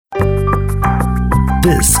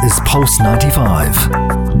This is Pulse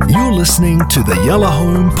 95. You're listening to the Yellow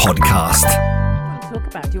Home Podcast. Do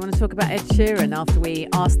you want to talk about Ed Sheeran after we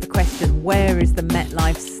asked the question, where is the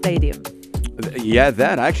MetLife Stadium? Yeah,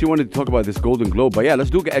 that. I actually wanted to talk about this Golden Globe. But yeah, let's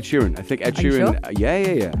do Ed Sheeran. I think Ed Are you Sheeran... sure?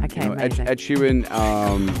 Yeah. Okay, Ed Sheeran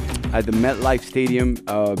at the MetLife Stadium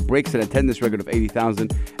breaks an attendance record of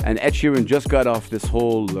 80,000. And Ed Sheeran just got off this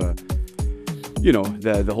whole... the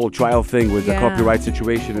whole trial thing with the copyright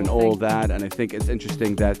situation and all that, and I think it's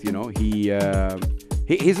interesting that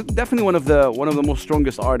he's definitely one of the most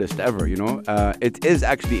strongest artists ever. It is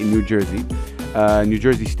actually in New Jersey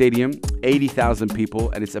Stadium, 80,000 people,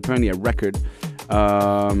 and it's apparently a record.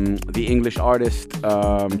 The English artist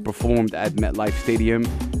performed at MetLife Stadium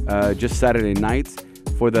just Saturday night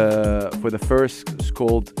for the first, it's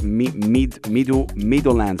called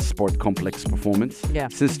Meadowlands Sport Complex performance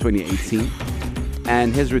since 2018.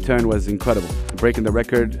 And his return was incredible, breaking the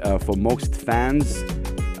record for most fans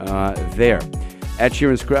there. Ed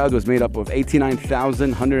Sheeran's crowd was made up of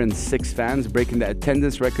 89,106 fans, breaking the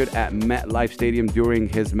attendance record at MetLife Stadium during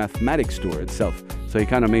his Mathematics tour itself. So he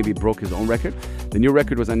kind of maybe broke his own record. The new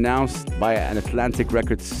record was announced by an Atlantic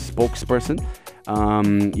Records spokesperson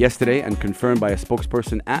yesterday and confirmed by a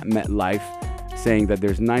spokesperson at MetLife, saying that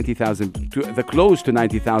there's close to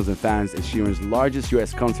 90,000 fans is Sheeran's largest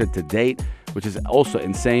U.S. concert to date, which is also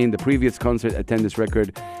insane. The previous concert attendance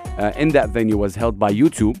record in that venue was held by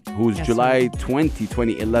U2, whose July 20,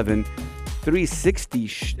 2011 360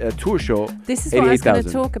 tour show. This is what I was going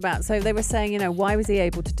to talk about. So they were saying, why was he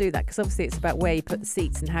able to do that? Because obviously it's about where you put the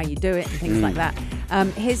seats and how you do it and things like that.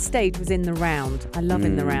 His stage was in the round. I love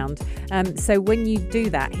in the round. So when you do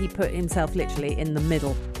that, he put himself literally in the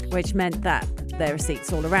middle, which meant that there are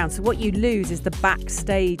seats all around. So what you lose is the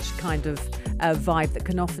backstage kind of vibe that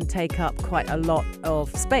can often take up quite a lot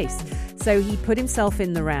of space. So he put himself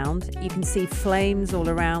in the round. You can see flames all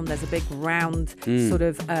around. There's a big round sort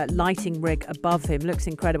of lighting rig above him. Looks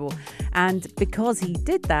incredible. And because he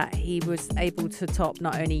did that, he was able to top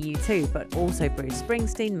not only U2, but also Bruce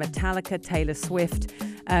Springsteen, Metallica, Taylor Swift.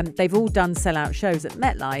 They've all done sellout shows at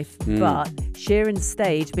MetLife, but Sheeran's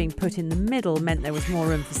stage being put in the middle meant there was more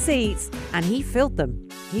room for seats, and he filled them.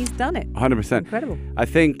 He's done it. 100%. Incredible. I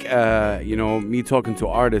think, me talking to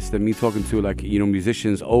artists and me talking to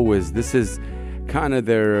musicians, always, this is kind of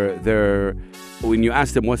their when you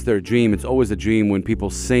ask them what's their dream, it's always a dream when people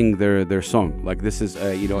sing their song. Like this is,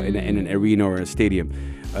 in an arena or a stadium.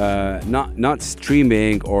 Not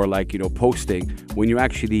streaming or posting. When you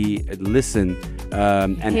actually listen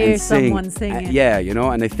and hear sing. Someone singing.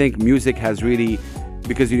 And I think music has really...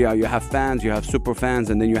 Because you have fans, you have super fans,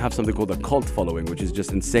 and then you have something called a cult following, which is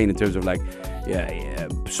just insane in terms of you're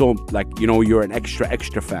an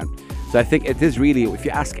extra fan. So I think it is really, if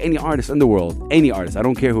you ask any artist in the world, any artist, I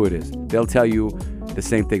don't care who it is, they'll tell you the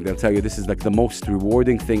same thing. They'll tell you this is the most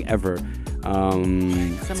rewarding thing ever.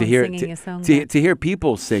 To hear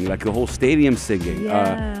people sing, like the whole stadium singing.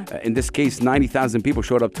 In this case, 90,000 people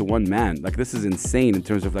showed up to one man. This is insane in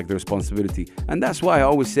terms of the responsibility. And that's why I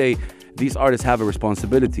always say these artists have a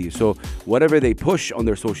responsibility. So whatever they push on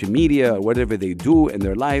their social media, whatever they do in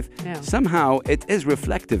their life, somehow it is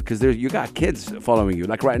reflective, because you got kids following you.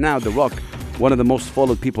 Like right now, The Rock, one of the most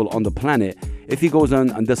followed people on the planet, if he goes on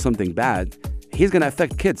and does something bad, he's going to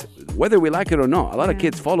affect kids, whether we like it or not. A lot of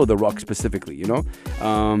kids follow The Rock specifically,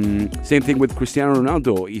 Same thing with Cristiano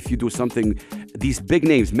Ronaldo. If you do something, these big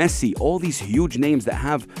names, Messi, all these huge names that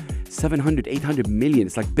have 700, 800 million.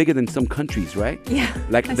 It's bigger than some countries, right? Yeah.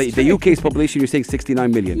 The UK's population, you're saying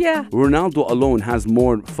 69 million. Yeah. Ronaldo alone has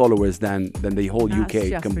more followers than the whole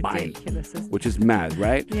UK combined. Ridiculous, which is mad,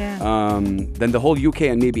 right? Yeah. Than the whole UK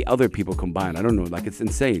and maybe other people combined. I don't know. It's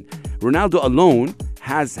insane. Ronaldo alone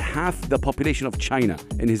has half the population of China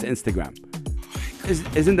in his Instagram.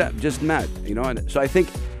 Isn't that just mad? And so I think,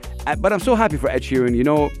 but I'm so happy for Ed Sheeran.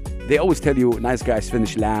 They always tell you nice guys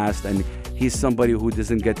finish last, and he's somebody who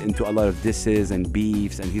doesn't get into a lot of disses and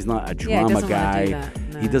beefs, and he's not a drama guy.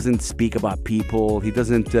 No. He doesn't speak about people. He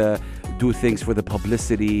doesn't do things for the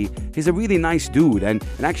publicity. He's a really nice dude, and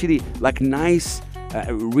actually nice.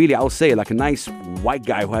 Really, I'll say a nice white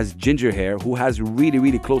guy who has ginger hair, who has really,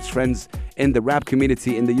 really close friends in the rap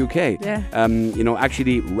community in the UK. Yeah.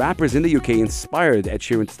 Actually, rappers in the UK inspired Ed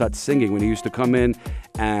Sheeran to start singing when he used to come in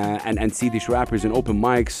and see these rappers in open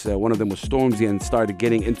mics. One of them was Stormzy, and started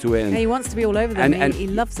getting into it. And he wants to be all over them. And he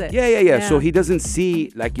loves it. Yeah. So he doesn't see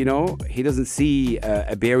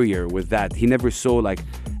a barrier with that. He never saw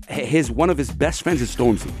one of his best friends is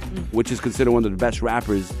Stormzy, which is considered one of the best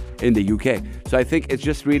rappers in the UK. So I think it's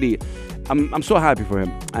just really, I'm so happy for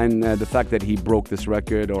him, and the fact that he broke this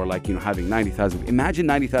record, or having 90,000. Imagine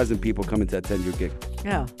 90,000 people coming to attend your gig.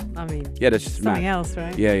 Yeah, I mean, Yeah, that's just something mad. else,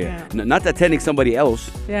 right? Yeah. Not attending somebody else.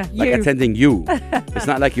 Yeah, Like you. attending you. It's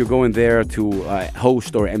not like you're going there to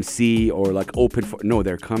host or MC or like open for. No,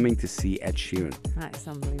 they're coming to see Ed Sheeran. That's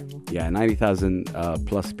unbelievable. Yeah, 90,000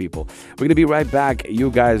 plus people. We're gonna be right back. You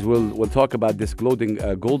guys will talk about this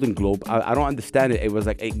Golden Globe. I don't understand it. It was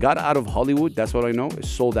like it got out of Hollywood. That's what I know. It's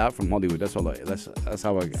sold out from Hollywood. That's all. That's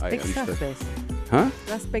how I Big understood. stuff, this. Huh?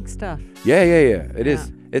 That's big stuff. Yeah. It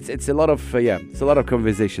is. It's a lot of it's a lot of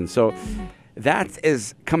conversation. So that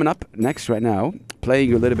is coming up next right now. Playing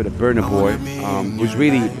you a little bit of Burna Boy, who's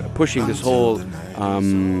really pushing this whole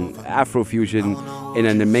Afrofusion in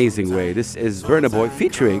an amazing way. This is Burna Boy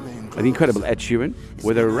featuring the incredible Ed Sheeran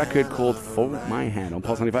with a record called Fold My Hand on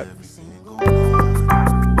Pulse 95.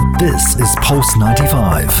 This is Pulse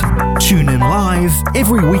 95. Tune in live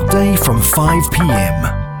every weekday from 5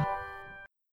 p.m.